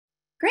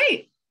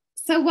Great.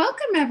 So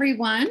welcome,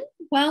 everyone.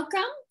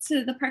 Welcome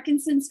to the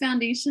Parkinson's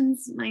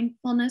Foundation's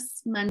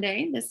Mindfulness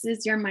Monday. This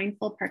is your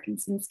Mindful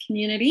Parkinson's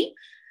community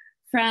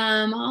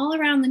from all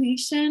around the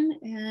nation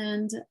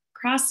and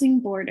crossing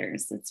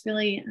borders. It's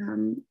really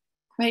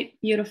quite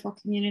beautiful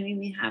community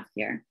we have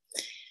here.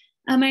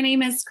 My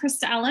name is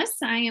Crista Ellis.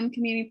 I am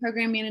Community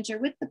Program Manager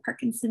with the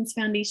Parkinson's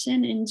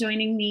Foundation, and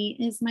joining me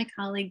is my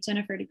colleague,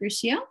 Jennifer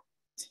DeGruccio.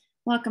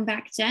 Welcome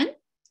back, Jen.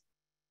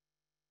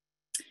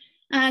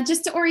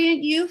 Just to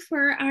orient you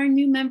for our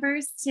new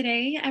members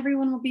today,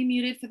 everyone will be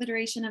muted for the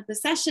duration of the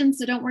session,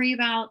 so don't worry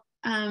about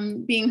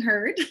being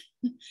heard.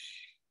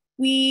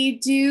 We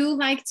do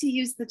like to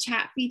use the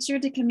chat feature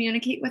to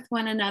communicate with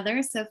one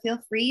another, so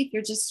feel free if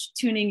you're just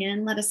tuning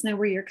in, let us know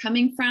where you're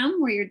coming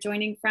from, where you're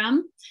joining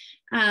from.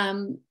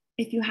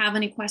 If you have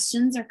any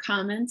questions or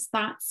comments,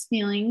 thoughts,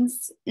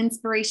 feelings,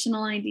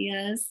 inspirational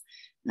ideas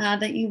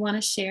that you want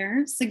to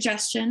share,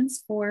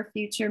 suggestions for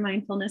future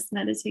mindfulness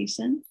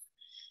meditations.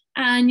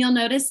 And you'll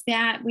notice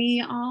that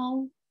we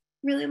all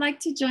really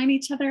like to join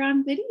each other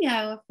on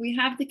video if we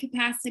have the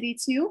capacity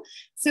to.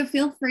 So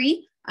feel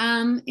free,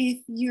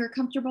 if you're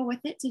comfortable with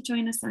it, to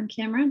join us on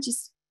camera,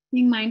 just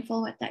being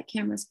mindful what that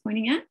camera is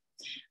pointing at.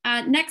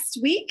 Next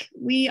week,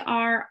 we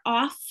are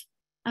off.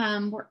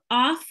 We're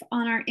off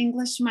on our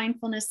English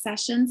mindfulness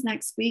sessions.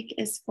 Next week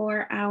is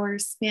for our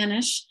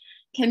Spanish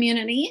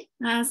community.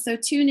 So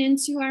tune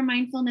into our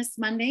Mindfulness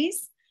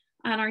Mondays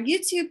on our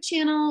YouTube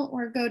channel,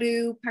 or go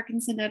to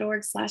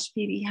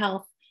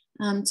parkinson.org/pdhealth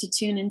to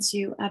tune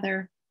into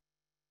other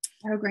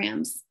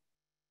programs.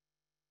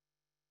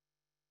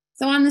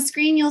 So on the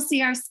screen, you'll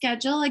see our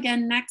schedule.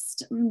 Again,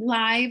 next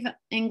live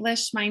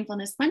English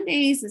Mindfulness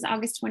Mondays is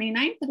August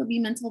 29th. It'll be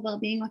Mental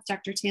Wellbeing with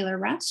Dr. Taylor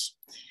Rush.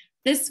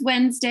 This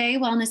Wednesday,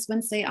 Wellness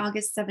Wednesday,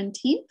 August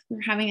 17th,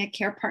 we're having a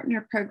care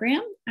partner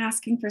program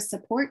asking for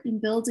support in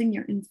building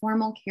your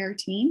informal care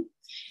team.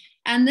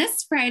 And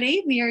this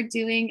Friday, we are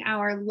doing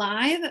our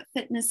live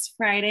Fitness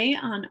Friday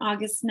on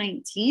August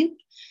 19th,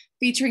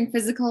 featuring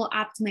physical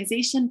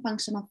optimization,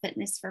 functional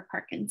fitness for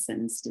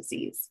Parkinson's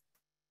disease.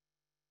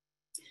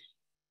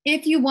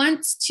 If you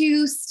want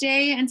to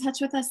stay in touch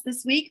with us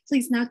this week,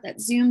 please note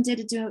that Zoom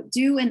did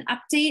do an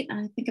update,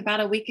 I think about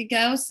a week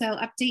ago. So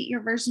update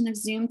your version of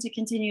Zoom to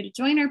continue to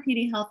join our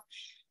PD Health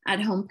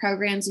at Home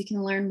programs. You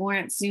can learn more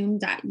at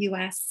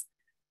zoom.us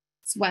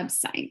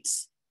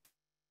website.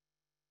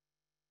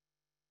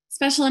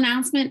 Special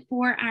announcement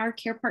for our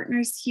care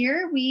partners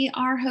here. We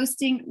are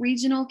hosting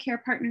regional care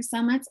partner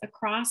summits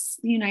across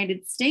the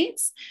United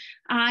States.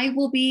 I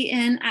will be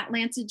in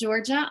Atlanta,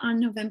 Georgia on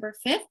November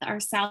 5th, our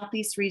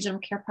Southeast Regional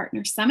Care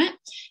Partner Summit.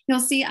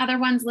 You'll see other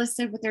ones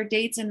listed with their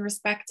dates and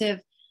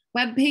respective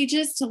web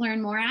pages to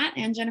learn more at,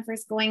 and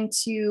Jennifer's going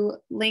to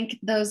link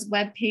those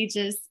web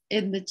pages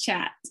in the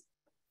chat.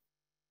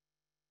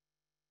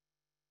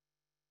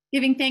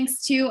 Giving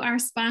thanks to our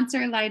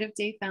sponsor, Light of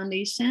Day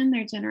Foundation.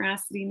 Their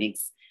generosity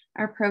makes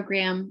our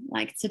program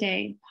like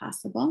today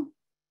possible.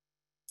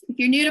 If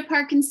you're new to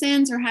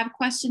Parkinson's or have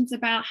questions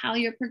about how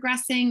you're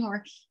progressing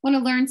or want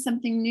to learn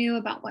something new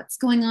about what's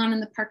going on in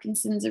the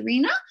Parkinson's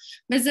arena,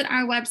 visit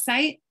our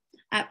website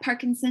at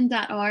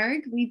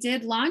parkinson.org. We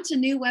did launch a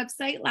new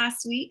website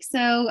last week,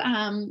 so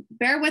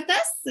bear with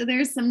us. So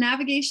there's some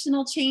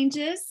navigational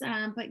changes,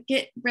 but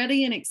get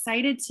ready and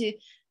excited to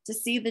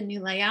see the new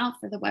layout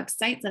for the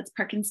website. That's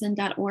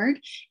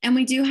parkinson.org. And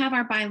we do have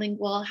our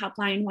bilingual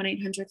helpline,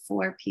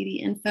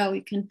 1-800-4PD-INFO.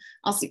 You can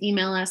also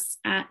email us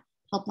at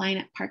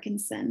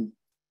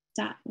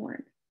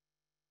helpline@parkinson.org.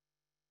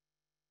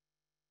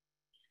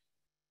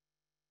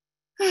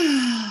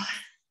 How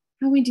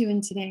are we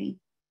doing today?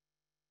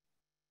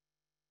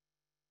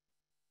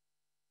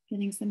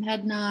 Getting some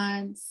head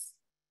nods,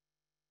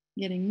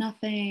 getting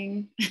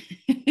nothing.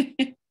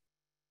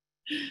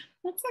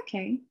 That's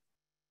okay.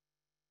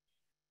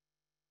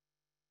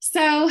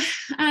 So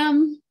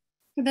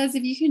for those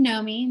of you who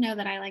know me, know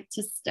that I like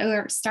to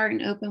start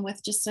and open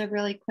with just a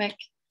really quick,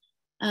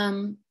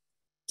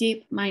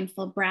 deep,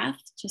 mindful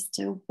breath, just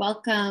to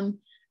welcome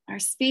our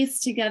space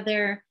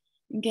together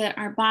and get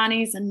our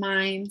bodies and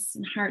minds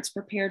and hearts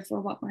prepared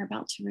for what we're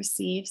about to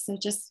receive. So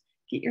just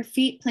get your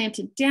feet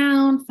planted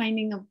down,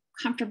 finding a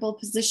comfortable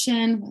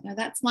position, whether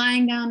that's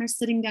lying down or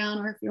sitting down,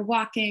 or if you're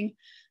walking,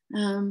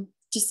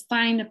 just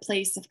find a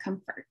place of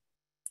comfort.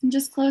 And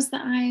just close the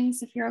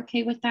eyes if you're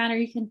okay with that, or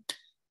you can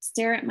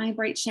stare at my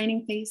bright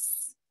shining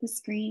face, the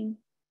screen.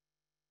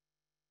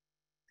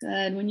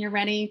 Good. When you're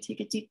ready,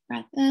 take a deep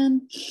breath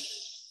in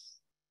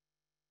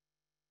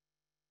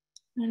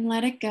and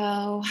let it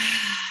go.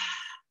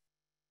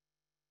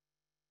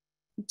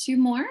 2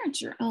 more at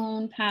your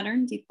own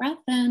pattern. Deep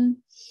breath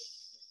in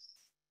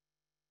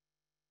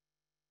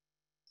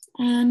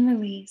and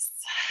release.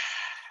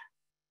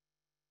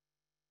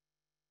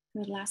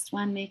 Good, last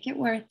one, make it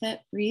worth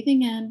it.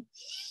 Breathing in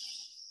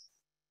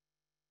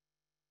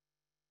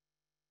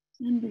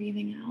and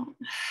breathing out.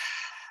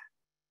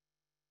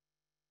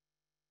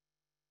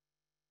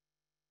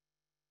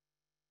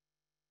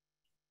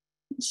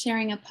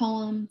 Sharing a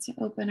poem to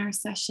open our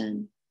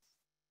session.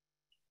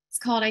 It's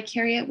called I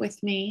Carry It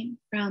With Me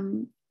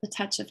from The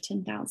Touch of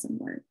 10,000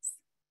 Words.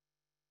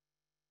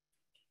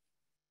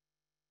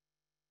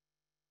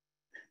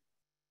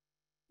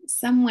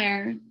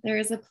 Somewhere there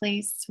is a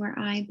place where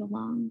I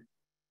belong,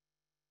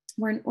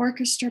 where an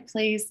orchestra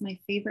plays my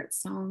favorite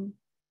song.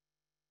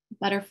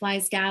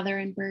 Butterflies gather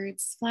and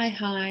birds fly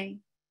high,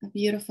 a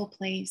beautiful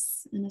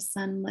place in a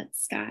sunlit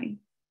sky.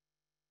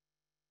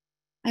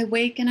 I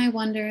wake and I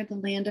wonder the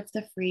land of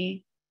the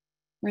free,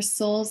 where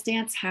souls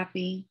dance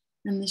happy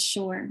and the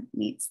shore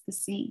meets the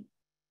sea.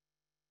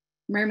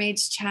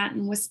 Mermaids chat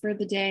and whisper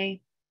the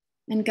day,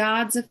 and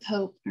gods of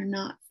hope are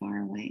not far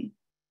away.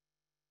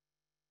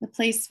 The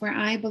place where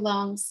I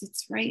belong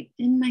sits right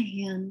in my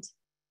hand.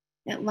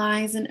 It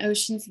lies in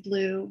ocean's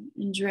blue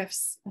and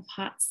drifts of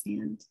hot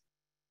sand.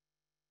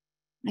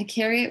 I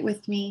carry it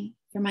with me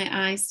for my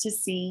eyes to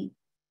see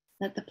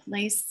that the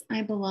place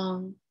I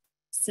belong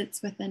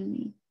sits within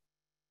me.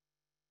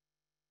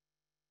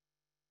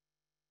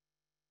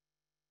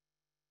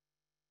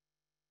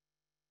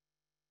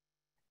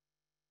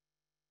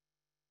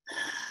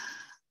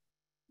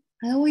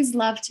 I always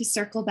love to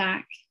circle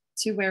back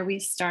to where we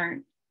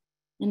start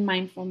in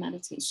mindful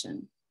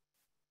meditation.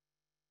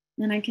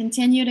 And I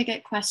continue to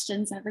get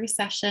questions every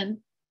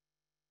session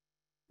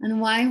on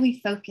why we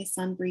focus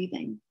on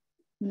breathing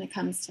when it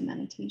comes to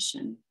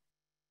meditation.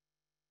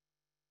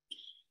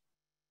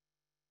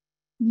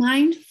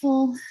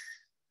 Mindful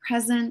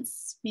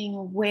presence, being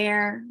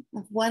aware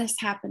of what is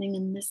happening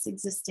in this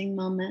existing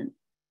moment,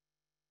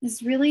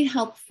 is really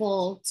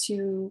helpful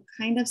to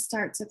kind of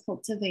start to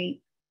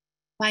cultivate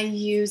by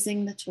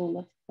using the tool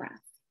of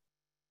breath.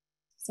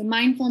 So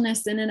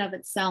mindfulness in and of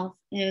itself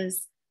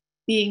is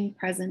being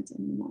present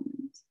in the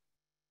moment.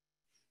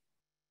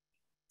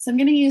 So I'm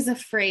going to use a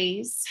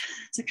phrase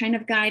to kind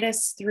of guide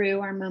us through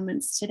our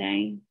moments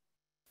today.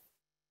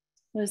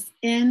 Goes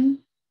in,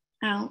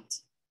 out,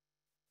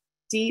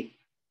 deep,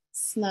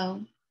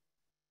 slow,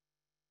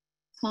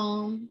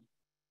 calm,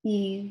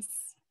 ease,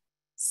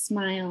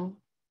 smile,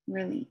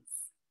 release.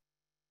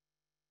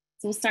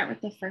 So we'll start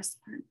with the first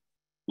part,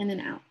 in and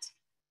out.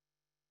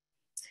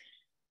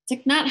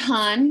 Thich Nhat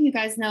Hanh, you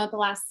guys know at the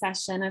last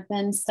session, I've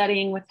been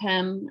studying with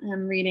him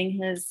and reading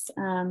his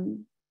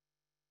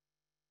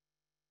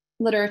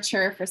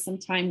literature for some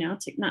time now.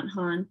 Thich Nhat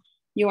Hanh,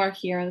 You Are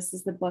Here. This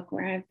is the book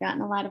where I've gotten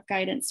a lot of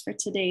guidance for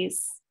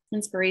today's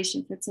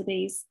inspiration for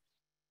today's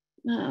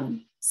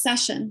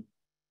session.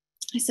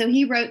 So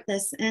he wrote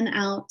this: in,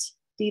 out,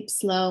 deep,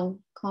 slow,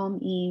 calm,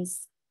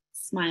 ease,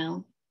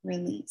 smile,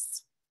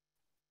 release.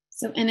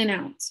 So in and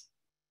out.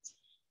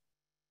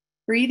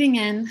 Breathing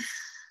in,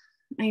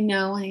 I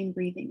know I am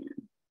breathing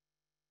in.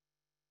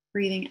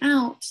 Breathing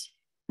out,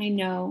 I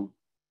know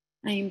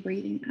I am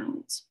breathing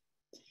out.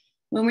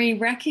 When we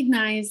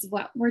recognize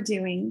what we're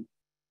doing,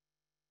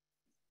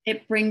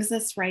 it brings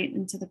us right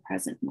into the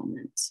present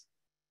moment.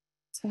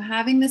 So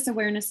having this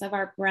awareness of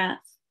our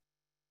breath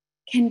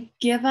can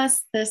give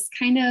us this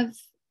kind of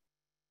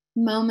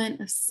moment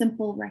of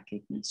simple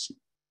recognition.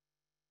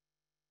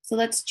 So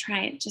let's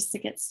try it just to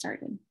get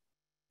started.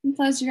 And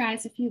close your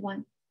eyes if you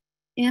want.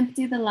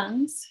 Empty the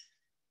lungs.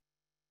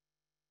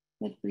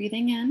 With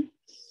breathing in,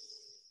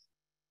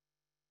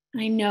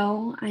 I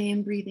know I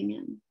am breathing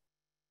in.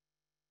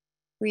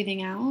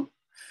 Breathing out,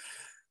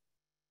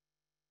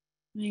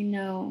 I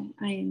know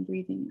I am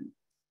breathing in.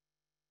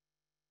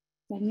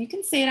 Then you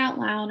can say it out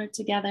loud or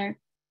together.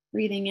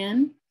 Breathing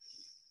in,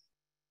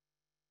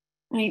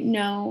 I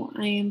know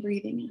I am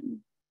breathing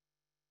in.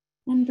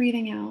 And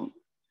breathing out,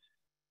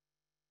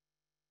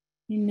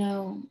 I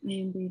know I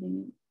am breathing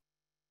in.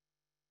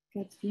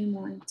 Good, a few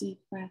more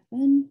deep breath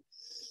in.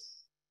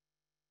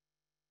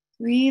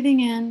 Breathing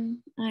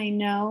in, I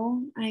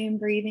know I am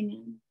breathing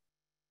in.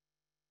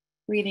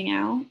 Breathing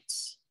out,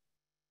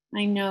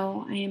 I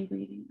know I am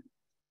breathing out.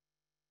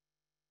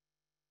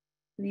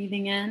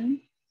 Breathing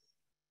in,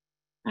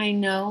 I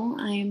know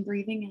I am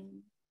breathing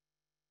in.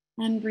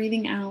 And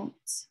breathing out,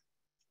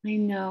 I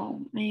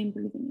know I am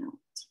breathing out.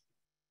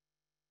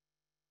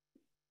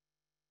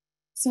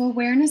 So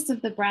awareness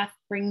of the breath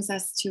brings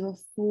us to a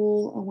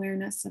full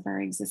awareness of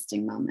our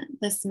existing moment,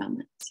 this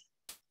moment.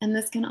 And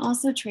this can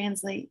also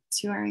translate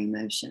to our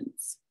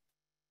emotions.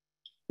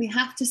 We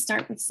have to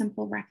start with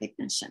simple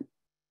recognition.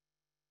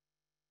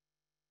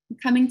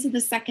 Coming to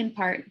the second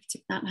part of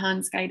Thich Nhat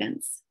Hanh's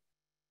guidance.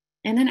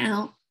 In and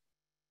out,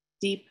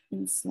 deep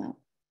and slow.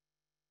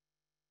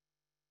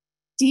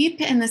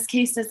 Deep in this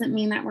case doesn't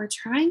mean that we're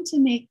trying to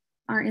make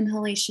our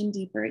inhalation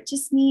deeper. It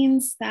just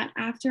means that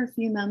after a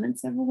few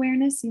moments of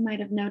awareness, you might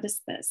have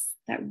noticed this,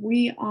 that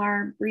we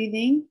are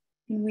breathing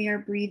and we are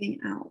breathing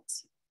out.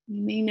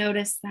 You may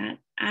notice that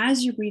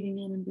as you're breathing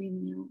in and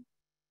breathing out,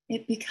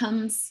 it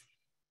becomes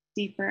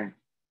deeper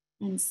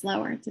and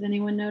slower. Did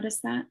anyone notice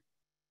that?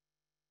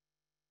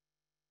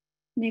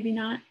 Maybe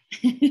not.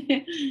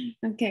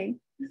 Okay.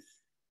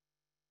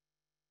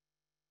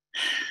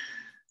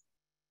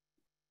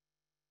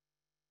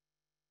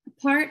 A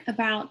part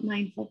about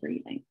mindful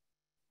breathing.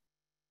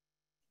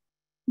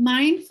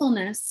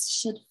 Mindfulness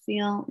should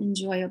feel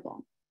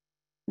enjoyable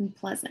and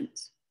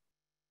pleasant.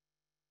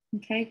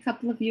 Okay, a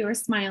couple of you are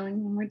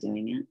smiling when we're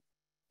doing it.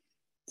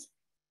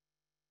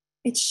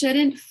 It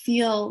shouldn't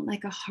feel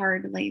like a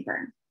hard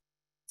labor.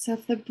 So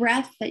if the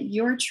breath that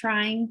you're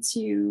trying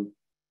to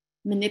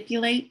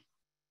manipulate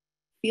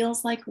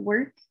feels like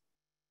work,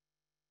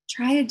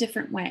 try a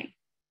different way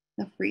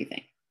of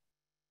breathing.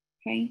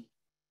 Okay?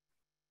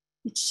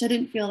 It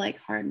shouldn't feel like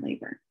hard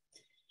labor.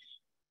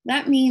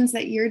 That means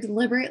that you're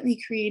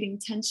deliberately creating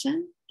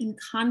tension and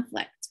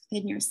conflict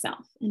within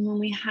yourself. And when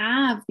we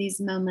have these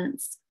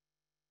moments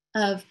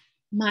of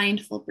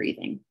mindful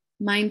breathing,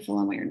 mindful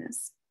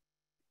awareness,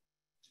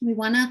 we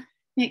want to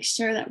make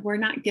sure that we're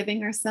not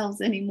giving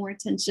ourselves any more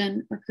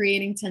tension or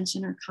creating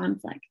tension or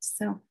conflict.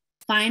 So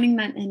finding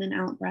that in and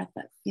out breath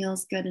that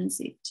feels good and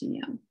safe to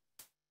you.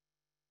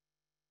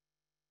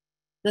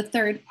 The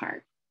third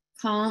part,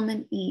 calm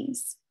and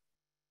ease.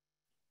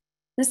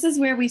 This is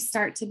where we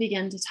start to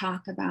begin to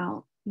talk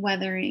about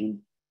weathering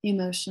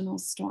emotional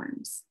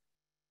storms.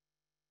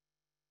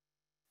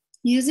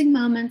 Using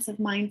moments of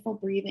mindful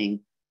breathing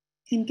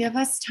can give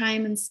us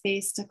time and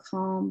space to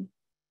calm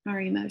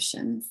our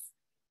emotions,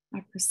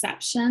 our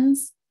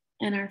perceptions,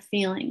 and our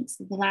feelings.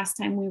 The last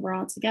time we were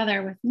all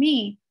together with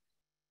me,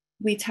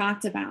 we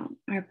talked about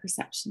our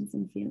perceptions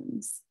and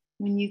feelings.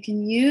 When you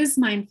can use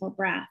mindful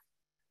breath,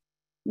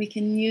 we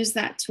can use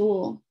that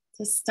tool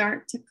to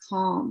start to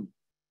calm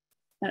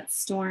that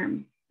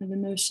storm of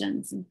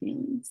emotions and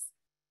feelings.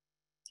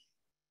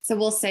 So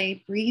we'll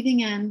say, breathing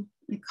in,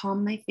 I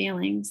calm my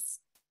feelings.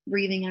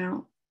 Breathing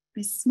out,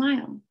 I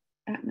smile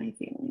at my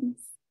feelings.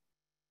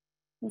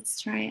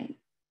 Let's try it.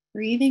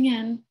 Breathing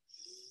in,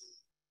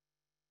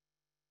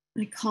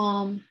 I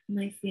calm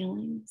my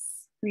feelings.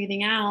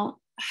 Breathing out,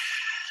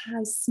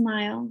 I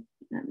smile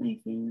at my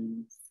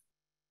feelings.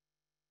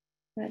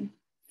 Good.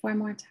 4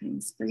 more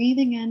times.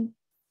 Breathing in,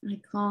 I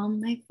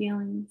calm my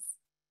feelings.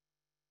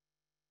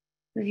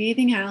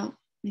 Breathing out,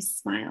 I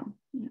smile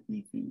at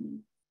my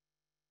feelings.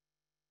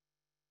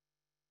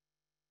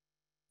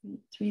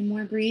 3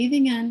 more.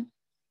 Breathing in,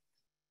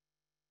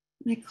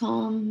 I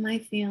calm my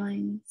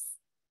feelings.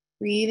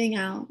 Breathing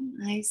out,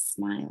 I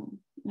smile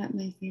at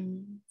my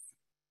feelings.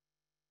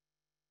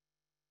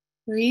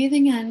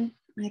 Breathing in,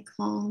 I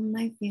calm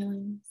my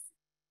feelings.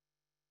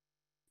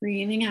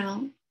 Breathing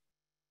out,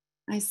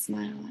 I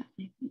smile at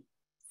my feelings.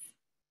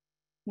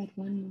 Good.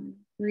 1 more.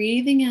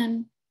 Breathing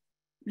in,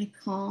 I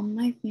calm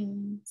my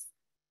feelings.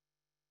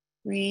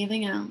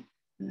 Breathing out,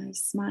 I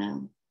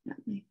smile at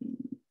my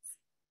feelings.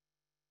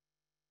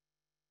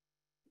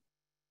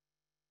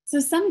 So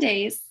some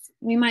days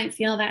we might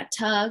feel that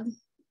tug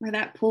or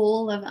that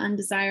pull of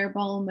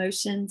undesirable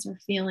emotions or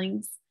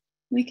feelings.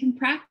 We can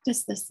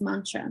practice this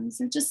mantra.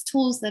 These are just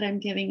tools that I'm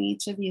giving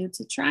each of you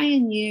to try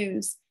and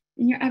use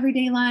in your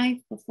everyday life,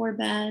 before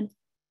bed,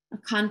 a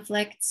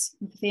conflict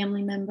with a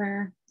family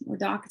member or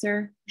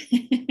doctor.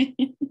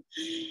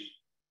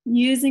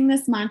 Using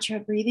this mantra,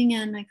 breathing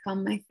in, I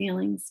calm my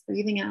feelings.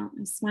 Breathing out,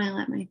 I smile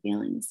at my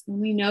feelings.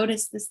 When we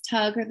notice this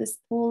tug or this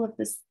pull of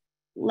this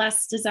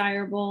less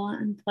desirable,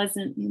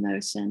 unpleasant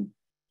emotion,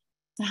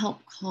 to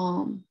help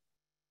calm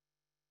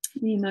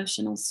the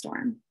emotional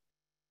storm.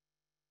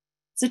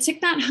 So Thich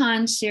Nhat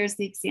Hanh shares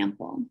the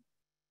example.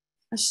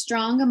 A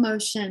strong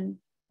emotion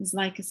is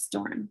like a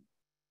storm.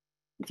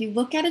 If you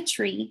look at a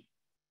tree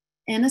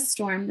in a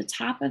storm, the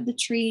top of the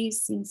tree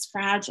seems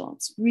fragile.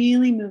 It's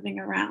really moving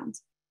around,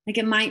 like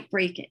it might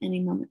break at any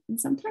moment. And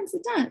sometimes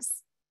it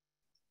does.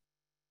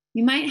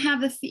 You might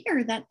have a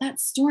fear that that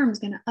storm is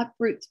going to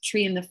uproot the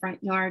tree in the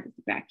front yard or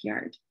the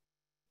backyard.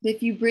 But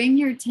if you bring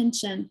your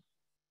attention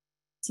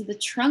to the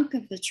trunk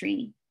of the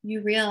tree,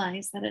 you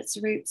realize that its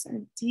roots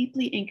are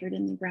deeply anchored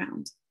in the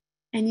ground.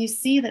 And you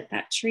see that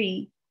that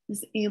tree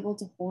is able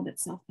to hold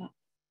itself up.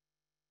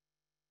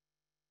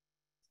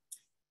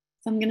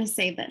 So I'm going to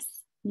say this.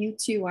 You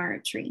too are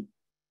a tree.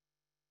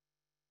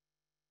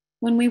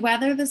 When we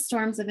weather the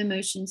storms of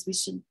emotions, we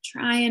should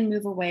try and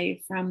move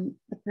away from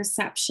the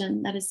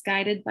perception that is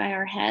guided by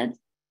our head.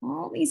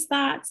 All these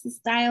thoughts, this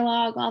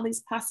dialogue, all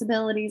these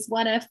possibilities,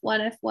 what if, what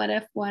if, what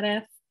if, what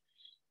if,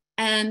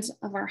 and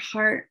of our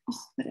heart,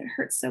 oh, but it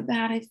hurts so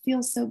bad, I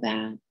feel so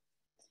bad,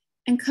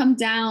 and come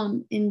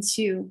down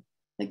into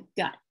the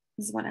gut,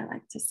 is what I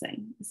like to say.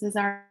 This is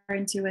our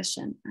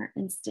intuition, our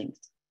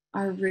instinct,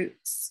 our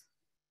roots.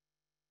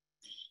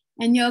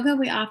 In yoga,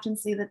 we often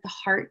say that the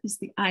heart is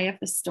the eye of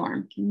the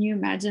storm. Can you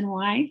imagine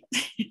why?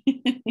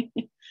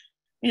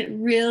 It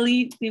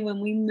really,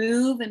 when we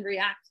move and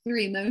react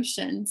through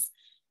emotions,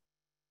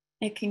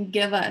 it can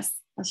give us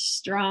a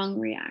strong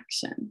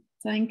reaction.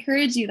 So I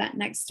encourage you, that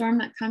next storm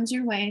that comes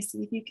your way,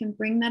 see if you can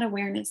bring that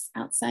awareness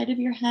outside of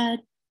your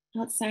head,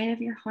 outside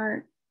of your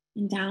heart,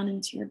 and down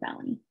into your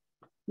belly.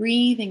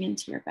 Breathing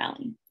into your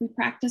belly. We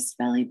practiced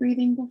belly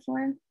breathing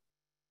before.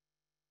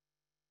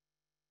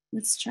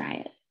 Let's try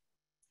it.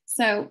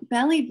 So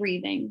belly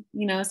breathing,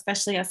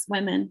 especially us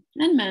women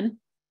and men,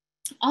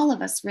 all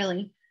of us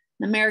really,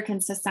 in American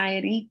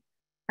society,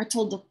 are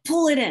told to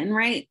pull it in,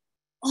 right?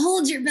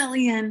 Hold your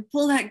belly in,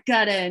 pull that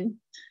gut in.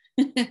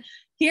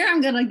 Here,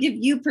 I'm going to give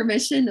you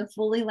permission to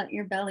fully let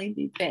your belly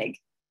be big.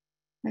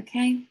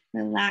 Okay,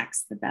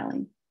 relax the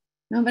belly.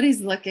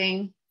 Nobody's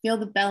looking. Feel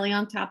the belly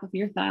on top of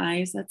your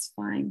thighs. That's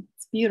fine.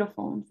 It's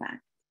beautiful, in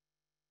fact.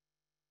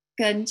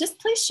 Good. And just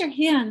place your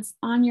hands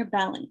on your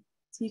belly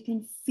so you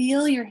can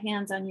feel your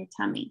hands on your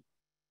tummy.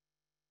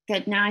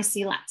 Good. Now I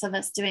see lots of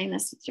us doing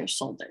this with your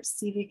shoulders.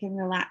 See if you can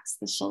relax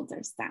the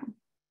shoulders down.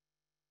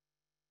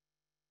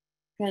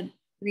 Good.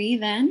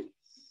 Breathe in.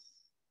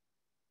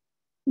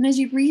 And as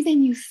you breathe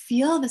in, you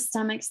feel the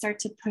stomach start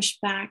to push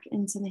back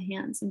into the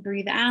hands, and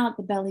breathe out.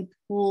 The belly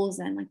pulls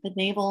in, like the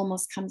navel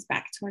almost comes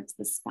back towards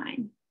the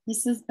spine.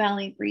 This is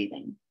belly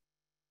breathing.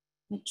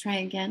 We'll try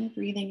again,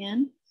 breathing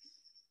in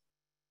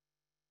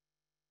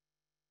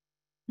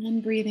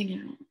and breathing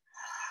out.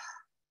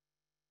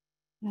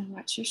 And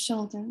watch your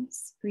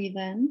shoulders. Breathe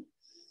in.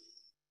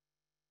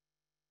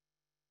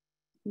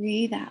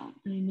 Breathe out.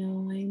 I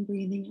know I'm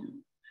breathing out.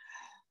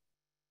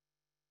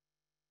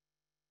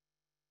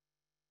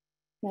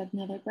 Get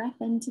another breath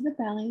into the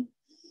belly.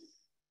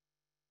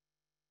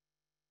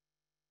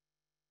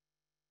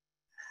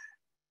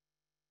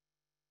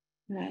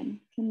 Good. You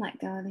can let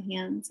go of the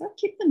hands or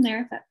keep them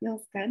there if that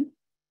feels good.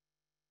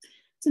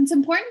 So it's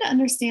important to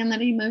understand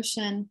that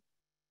emotion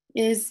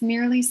is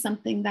merely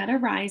something that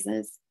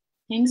arises,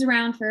 hangs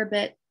around for a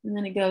bit, and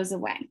then it goes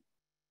away.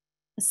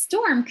 A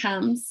storm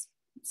comes,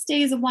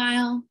 stays a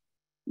while,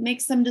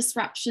 makes some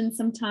disruption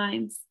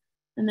sometimes,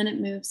 and then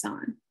it moves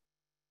on.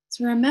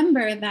 So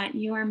remember that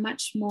you are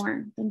much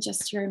more than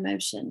just your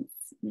emotions.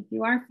 If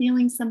you are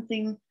feeling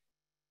something,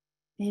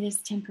 it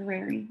is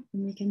temporary,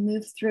 and we can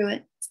move through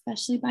it,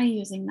 especially by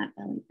using that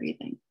belly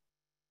breathing.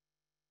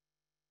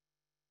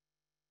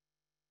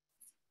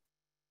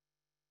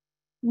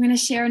 I'm going to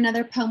share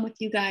another poem with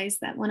you guys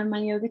that one of my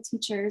yoga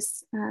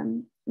teachers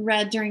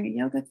read during a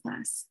yoga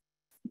class.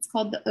 It's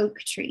called The Oak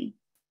Tree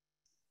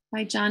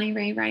by Johnny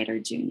Ray Ryder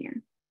Jr.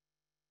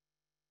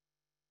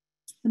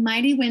 The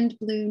mighty wind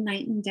blew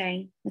night and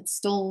day that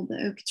stole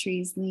the oak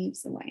tree's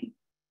leaves away,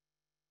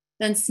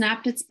 then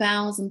snapped its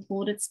boughs and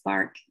pulled its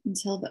bark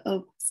until the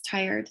oak was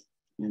tired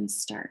and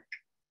stark.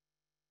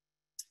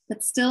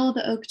 But still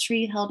the oak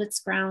tree held its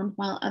ground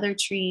while other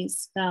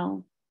trees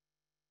fell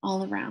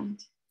all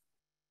around.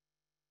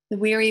 The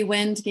weary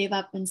wind gave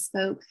up and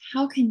spoke,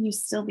 "How can you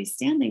still be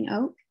standing,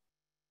 oak?"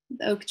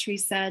 The oak tree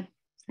said,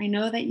 "I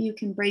know that you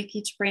can break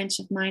each branch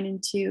of mine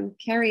in two,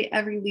 carry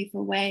every leaf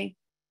away,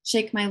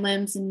 shake my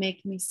limbs and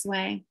make me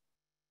sway.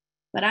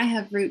 But I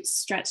have roots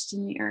stretched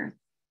in the earth,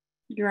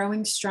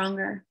 growing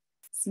stronger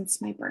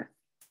since my birth.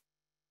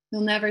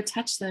 You'll never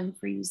touch them,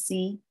 for you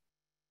see,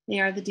 they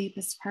are the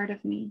deepest part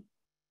of me.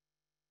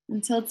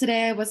 Until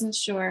today, I wasn't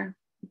sure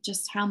of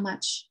just how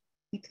much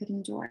I could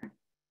endure.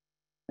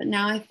 But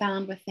now I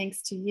found, with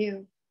thanks to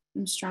you,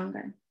 I'm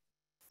stronger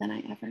than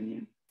I ever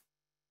knew."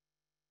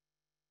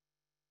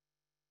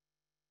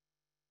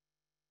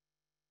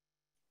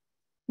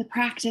 The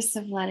practice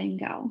of letting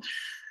go.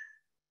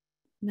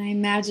 And I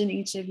imagine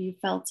each of you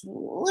felt a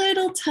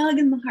little tug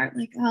in the heart,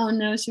 like, oh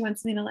no, she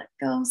wants me to let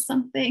go of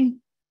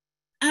something.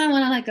 I don't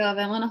want to let go of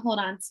it. I want to hold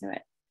on to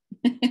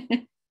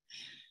it.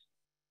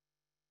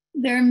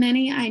 There are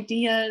many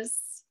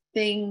ideas,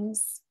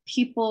 things,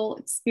 people,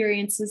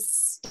 experiences,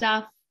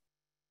 stuff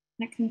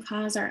that can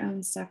cause our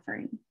own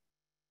suffering,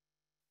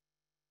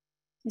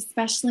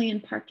 especially in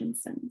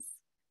Parkinson's.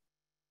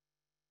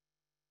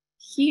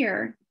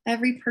 Here,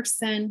 every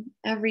person,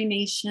 every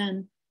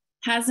nation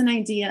has an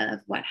idea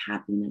of what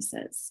happiness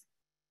is,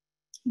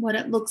 what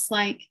it looks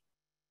like,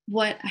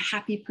 what a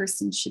happy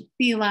person should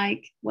be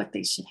like, what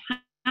they should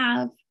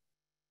have.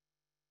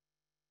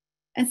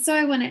 And so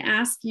I want to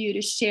ask you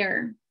to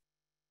share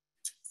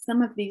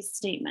some of these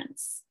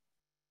statements.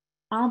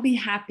 I'll be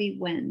happy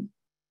when.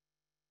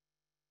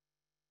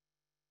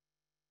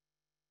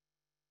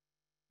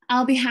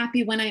 I'll be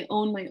happy when I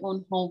own my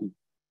own home.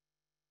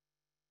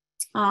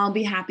 I'll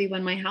be happy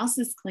when my house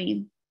is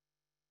clean.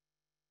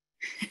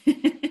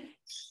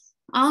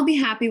 I'll be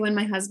happy when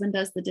my husband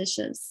does the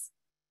dishes.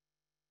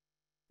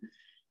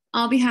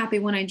 I'll be happy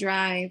when I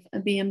drive a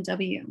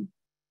BMW.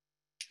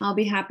 I'll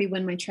be happy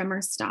when my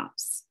tremor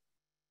stops.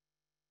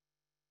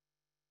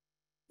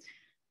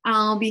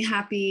 I'll be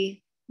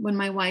happy when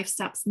my wife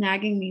stops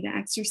nagging me to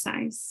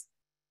exercise.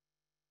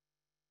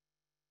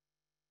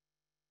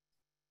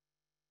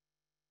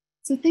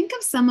 So think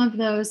of some of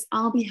those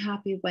I'll be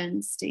happy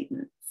when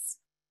statements.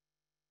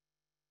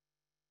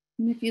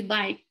 And if you'd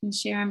like, you can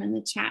share them in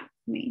the chat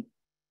with me.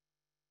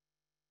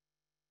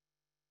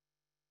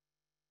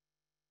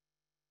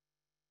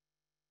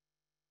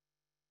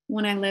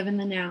 When I live in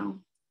the now,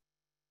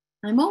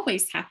 I'm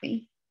always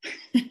happy.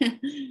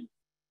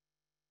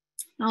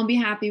 I'll be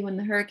happy when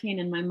the hurricane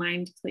in my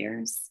mind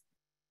clears.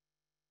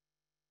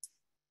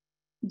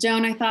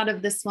 Joan, I thought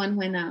of this one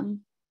when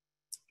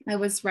I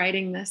was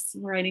writing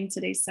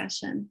today's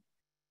session.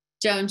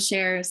 Joan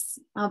shares,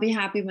 I'll be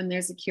happy when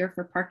there's a cure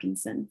for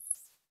Parkinson's.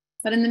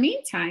 But in the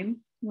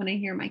meantime, when I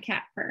hear my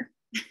cat purr,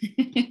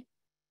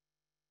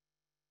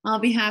 I'll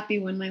be happy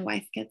when my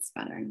wife gets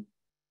better.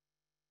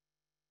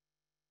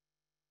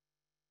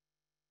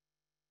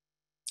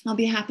 I'll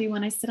be happy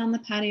when I sit on the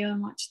patio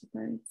and watch the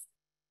birds.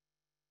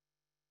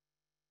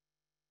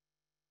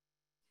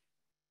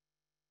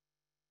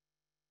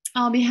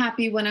 I'll be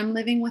happy when I'm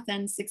living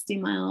within 60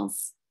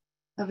 miles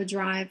of a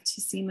drive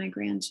to see my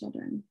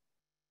grandchildren.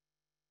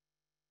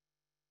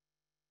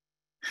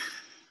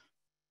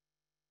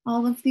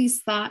 All of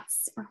these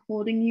thoughts are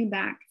holding you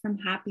back from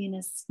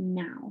happiness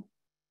now.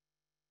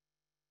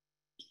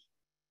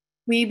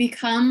 We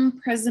become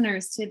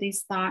prisoners to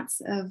these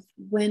thoughts of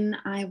when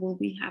I will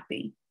be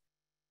happy,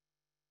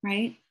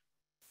 right?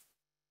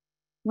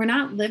 We're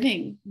not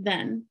living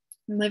then,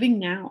 we're living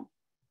now.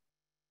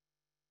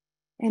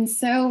 And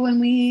so when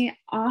we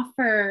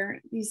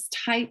offer these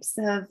types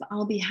of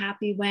I'll be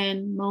happy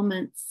when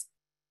moments,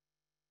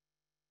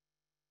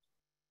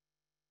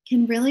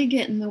 can really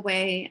get in the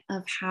way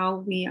of how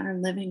we are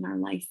living our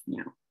life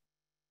now.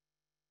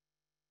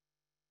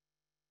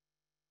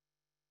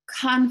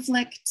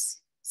 Conflict,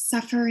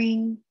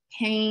 suffering,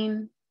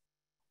 pain,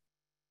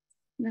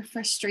 your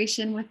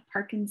frustration with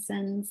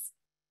Parkinson's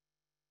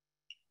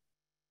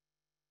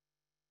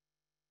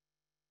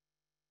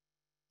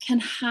can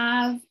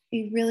have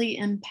a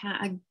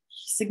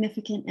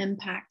significant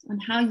impact on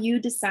how you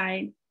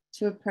decide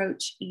to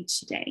approach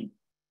each day.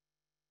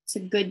 It's a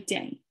good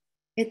day.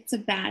 It's a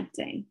bad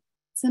day.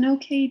 It's an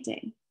okay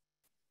day.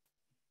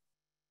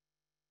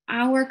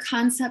 Our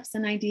concepts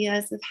and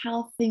ideas of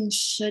how things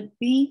should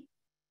be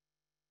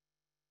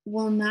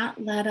will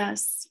not let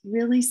us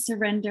really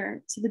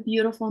surrender to the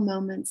beautiful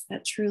moments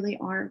that truly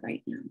are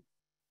right now,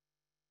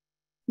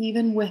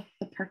 even with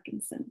the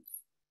Parkinson's.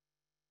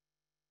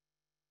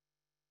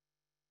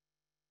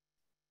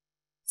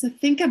 So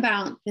think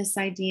about this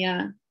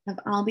idea of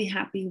I'll be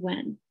happy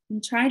when,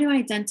 and try to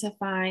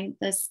identify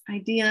this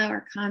idea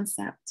or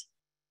concept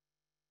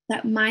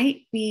that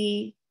might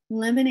be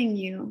limiting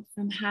you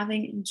from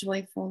having a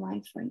joyful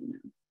life right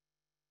now.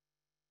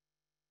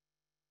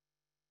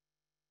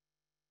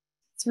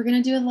 So we're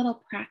going to do a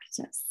little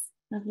practice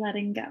of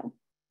letting go.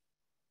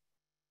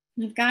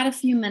 We've got a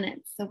few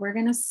minutes, so we're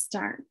going to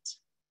start.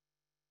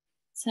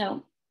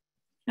 So,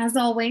 as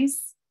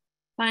always,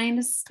 find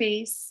a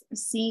space, a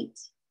seat,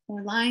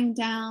 or lying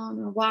down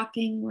or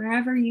walking,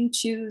 wherever you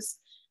choose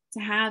to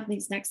have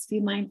these next few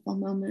mindful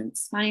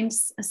moments. Find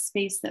a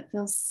space that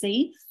feels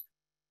safe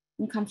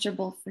and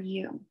comfortable for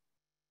you.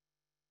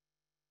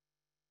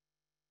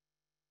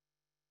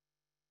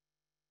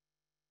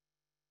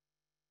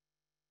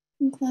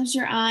 And close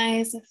your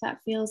eyes if that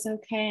feels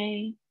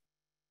okay.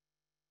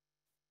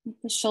 Let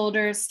the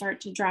shoulders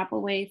start to drop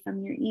away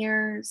from your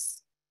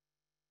ears.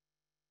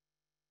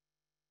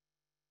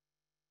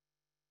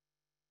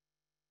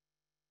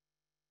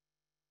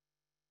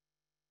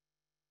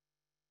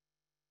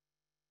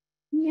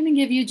 I'm going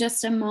to give you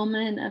just a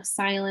moment of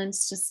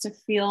silence just to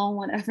feel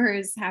whatever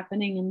is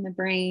happening in the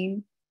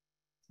brain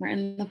or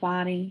in the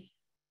body.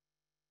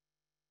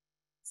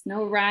 It's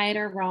no right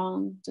or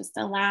wrong. Just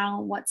allow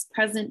what's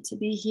present to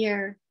be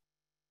here.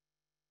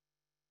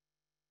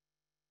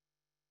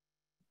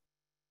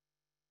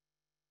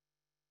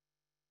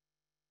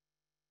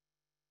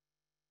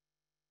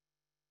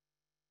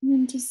 And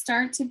then to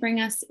start to bring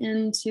us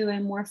into a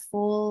more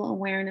full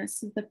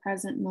awareness of the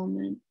present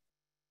moment,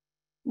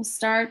 we'll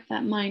start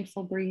that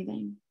mindful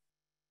breathing.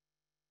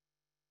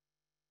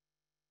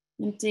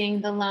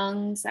 Emptying the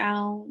lungs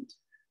out.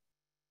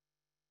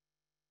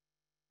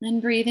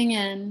 And breathing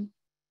in.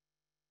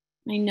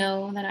 I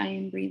know that I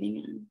am breathing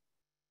in.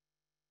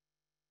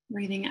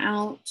 Breathing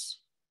out.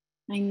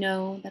 I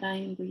know that I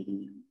am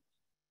breathing out.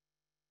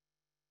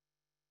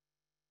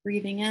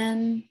 Breathing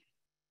in.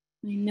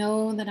 I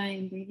know that I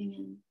am breathing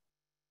in.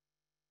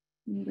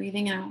 And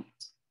breathing out.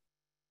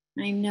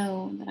 I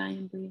know that I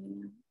am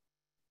breathing out.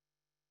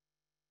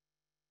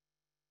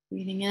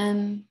 Breathing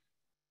in.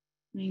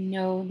 I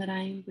know that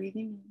I am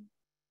breathing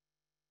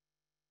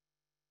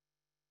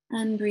in.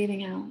 And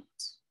breathing out.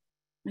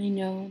 I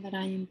know that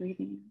I am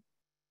breathing in.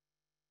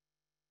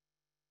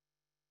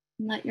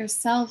 And let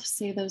yourself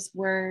say those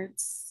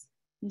words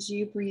as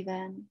you breathe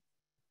in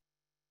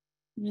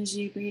and as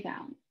you breathe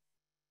out.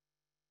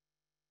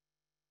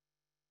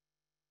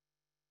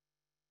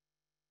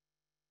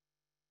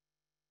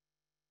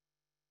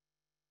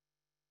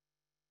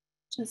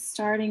 Just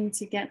starting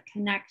to get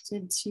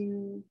connected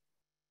to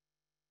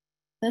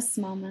this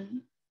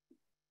moment.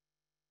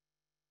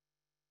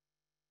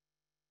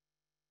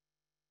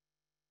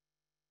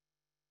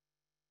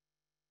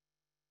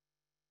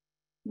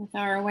 With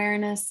our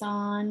awareness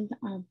on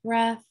our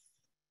breath,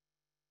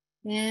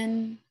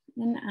 in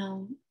and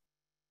out.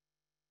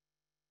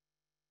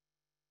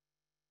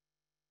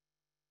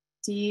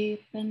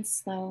 Deep and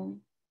slow.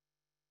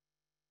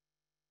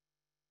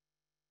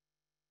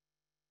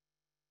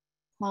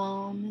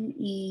 Calm and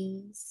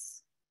ease.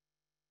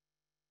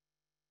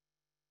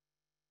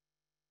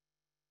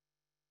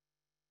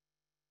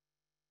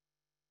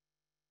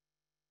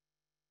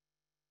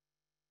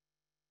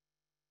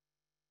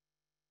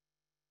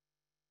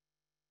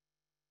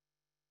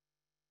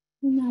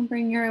 And now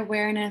bring your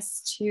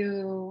awareness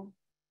to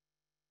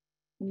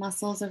the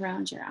muscles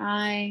around your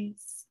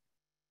eyes.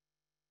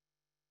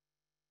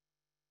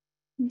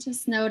 And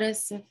just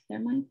notice if there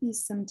might be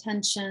some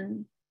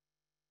tension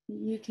that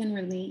you can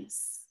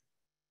release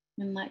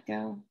and let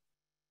go.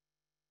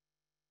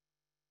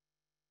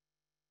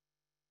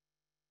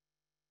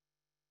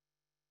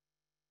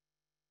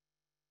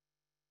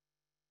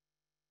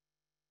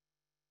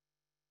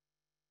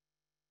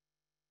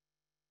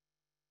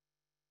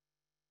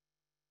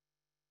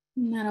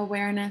 And that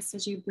awareness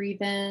as you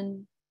breathe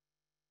in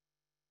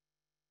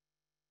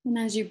and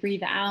as you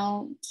breathe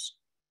out,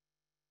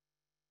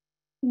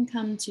 you can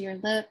come to your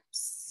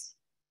lips,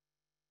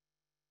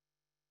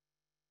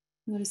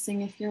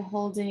 noticing if you're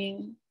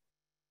holding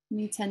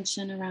any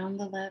tension around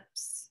the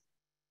lips,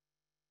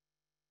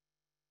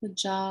 the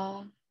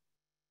jaw,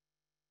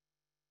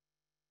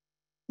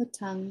 the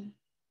tongue.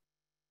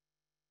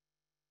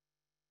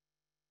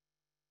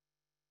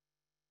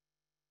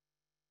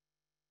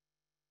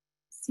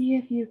 See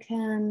if you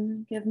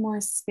can give more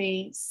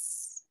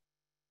space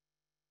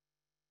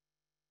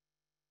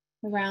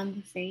around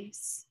the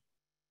face.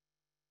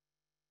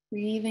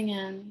 Breathing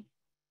in.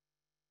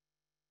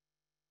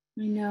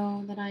 I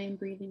know that I am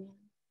breathing in.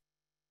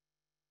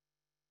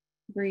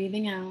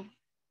 Breathing out.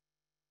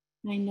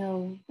 I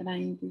know that I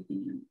am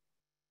breathing out.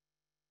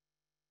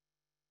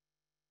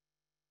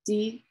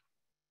 Deep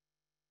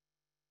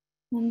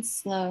and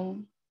slow.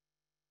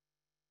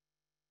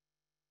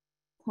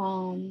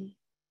 Calm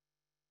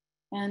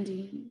and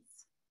ease.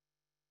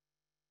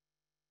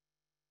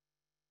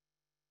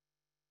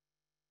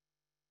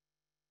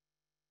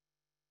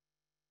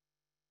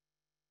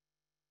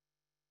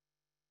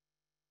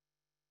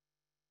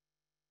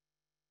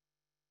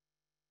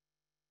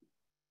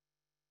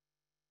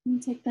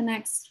 And take the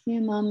next few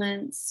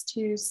moments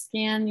to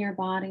scan your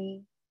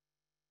body.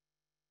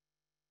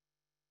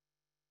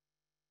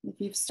 If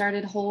you've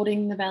started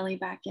holding the belly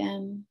back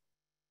in,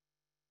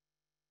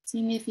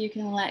 seeing if you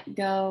can let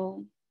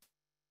go.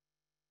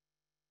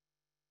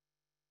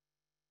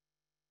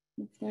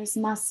 If there's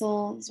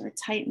muscles or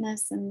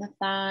tightness in the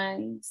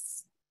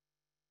thighs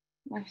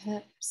or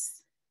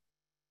hips,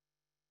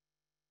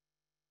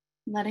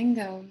 letting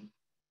go.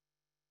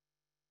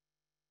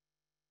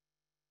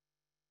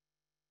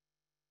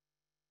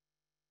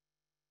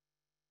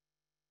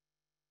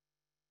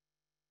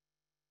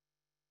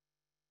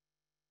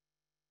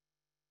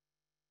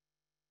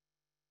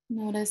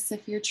 Notice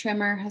if your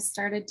tremor has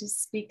started to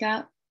speak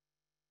up.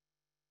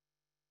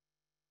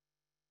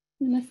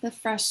 And if the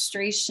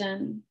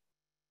frustration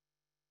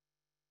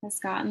has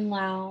gotten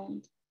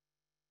loud.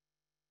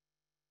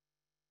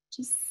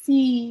 Just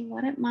see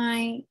what it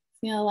might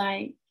feel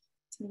like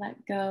to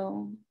let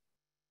go.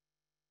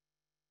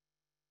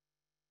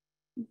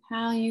 And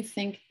how you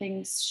think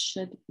things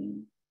should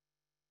be.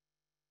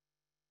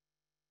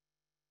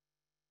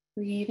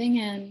 Breathing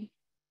in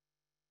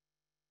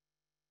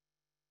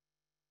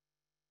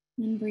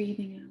and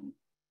breathing out.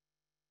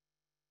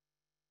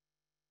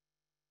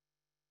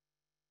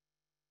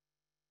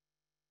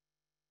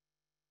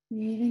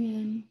 Breathing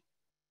in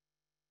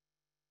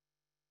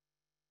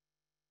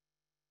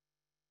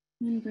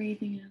and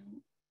breathing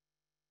out.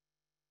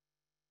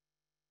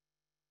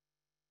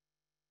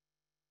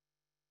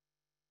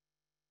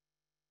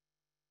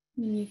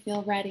 When you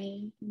feel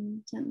ready, you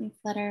can gently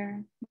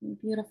flutter your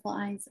beautiful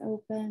eyes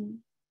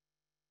open.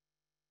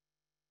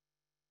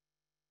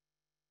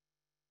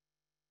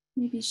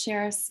 Maybe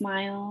share a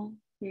smile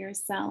for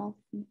yourself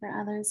and for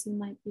others who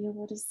might be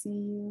able to see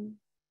you.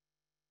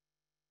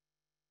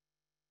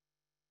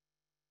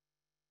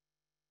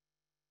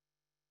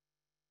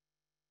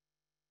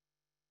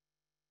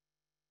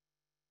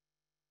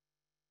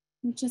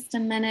 And just a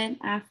minute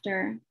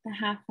after the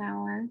half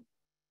hour,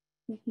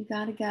 if you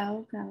gotta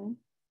go, go.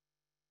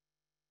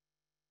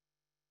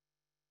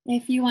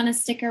 If you want to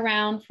stick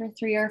around for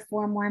 3 or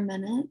 4 more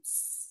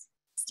minutes,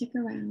 stick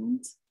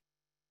around.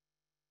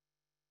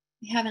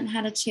 We haven't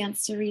had a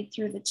chance to read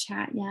through the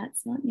chat yet,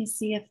 so let me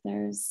see if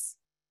there's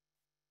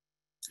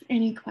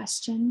any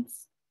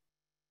questions.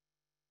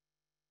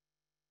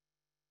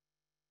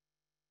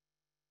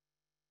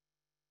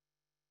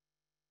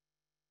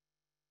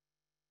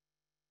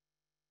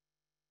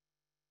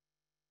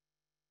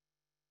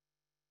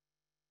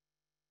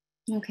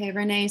 Okay,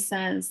 Renee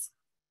says,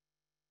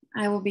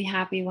 I will be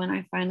happy when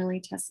I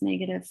finally test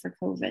negative for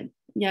COVID.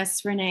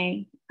 Yes,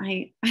 Renee,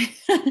 I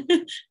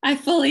I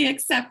fully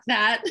accept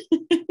that.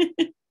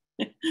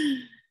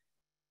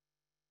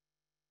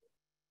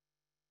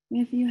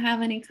 If you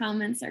have any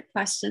comments or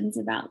questions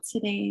about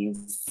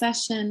today's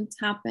session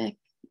topic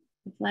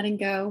of letting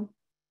go,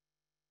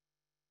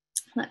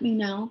 let me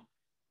know.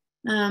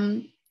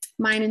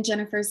 Mine and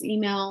Jennifer's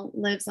email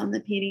lives on the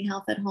PD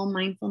Health at Home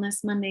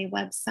Mindfulness Monday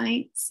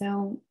website.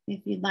 So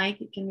if you'd like,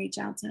 you can reach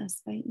out to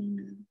us by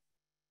email.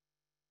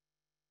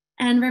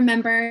 And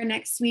remember,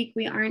 next week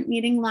we aren't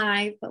meeting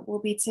live, but we'll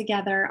be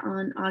together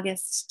on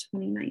August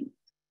 29th.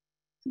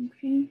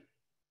 Okay.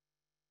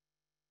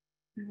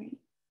 All right.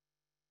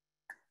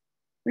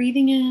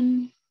 Breathing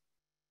in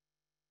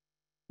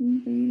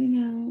and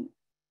breathing out.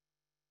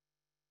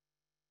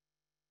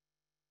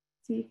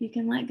 See if you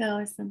can let go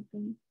of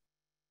something.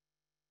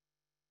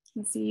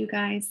 I'll see you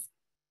guys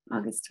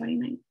August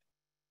 29th.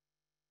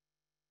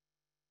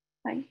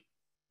 Bye.